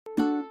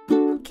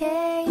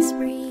case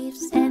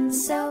briefs, and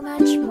so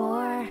much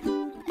more.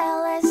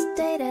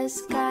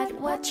 LSData's got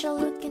what you're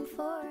looking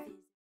for.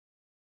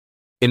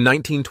 In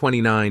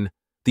 1929,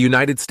 the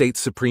United States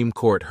Supreme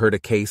Court heard a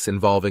case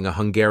involving a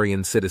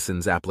Hungarian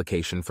citizen's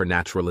application for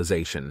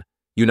naturalization,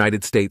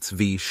 United States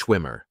v.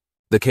 Schwimmer.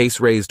 The case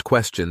raised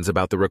questions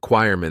about the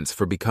requirements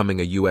for becoming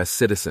a U.S.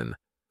 citizen,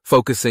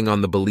 focusing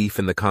on the belief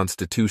in the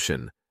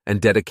Constitution and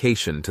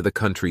dedication to the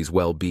country's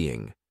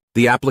well-being.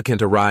 The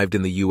applicant arrived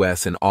in the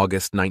U.S. in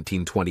August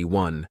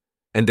 1921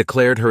 and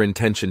declared her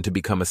intention to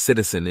become a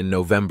citizen in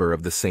November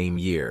of the same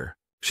year.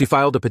 She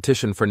filed a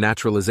petition for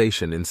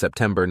naturalization in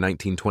September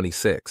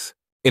 1926.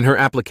 In her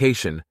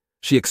application,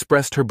 she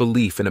expressed her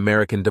belief in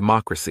American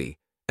democracy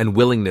and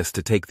willingness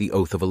to take the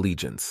oath of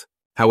allegiance.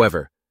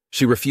 However,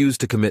 she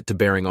refused to commit to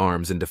bearing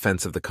arms in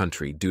defense of the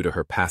country due to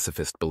her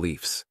pacifist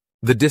beliefs.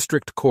 The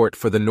District Court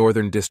for the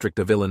Northern District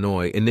of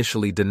Illinois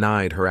initially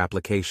denied her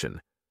application,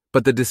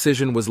 but the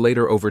decision was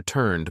later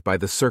overturned by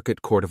the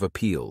Circuit Court of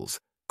Appeals,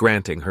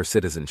 granting her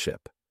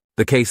citizenship.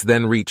 The case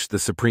then reached the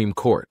Supreme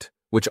Court,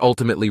 which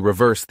ultimately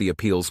reversed the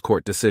appeals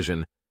court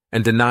decision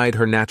and denied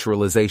her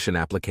naturalization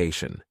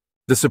application.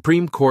 The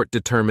Supreme Court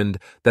determined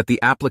that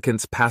the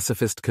applicant's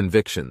pacifist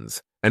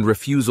convictions and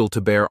refusal to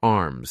bear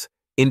arms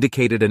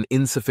indicated an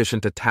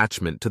insufficient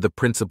attachment to the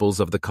principles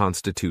of the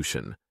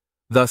Constitution,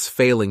 thus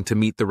failing to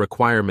meet the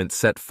requirements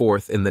set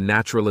forth in the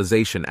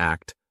Naturalization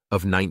Act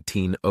of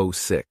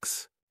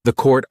 1906. The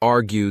court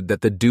argued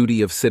that the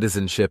duty of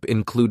citizenship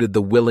included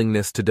the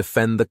willingness to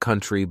defend the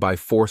country by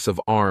force of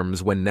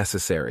arms when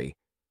necessary,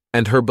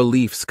 and her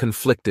beliefs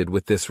conflicted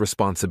with this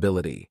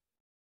responsibility.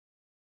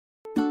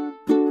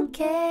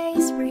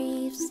 Case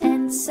briefs,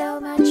 and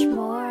so much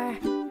more.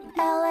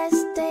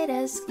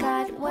 LSData's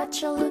got what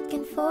you're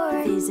looking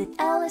for. Visit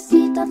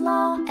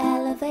lsd.law,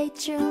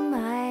 elevate your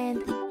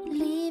mind.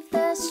 Leave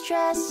the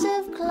stress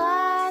of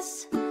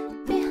class.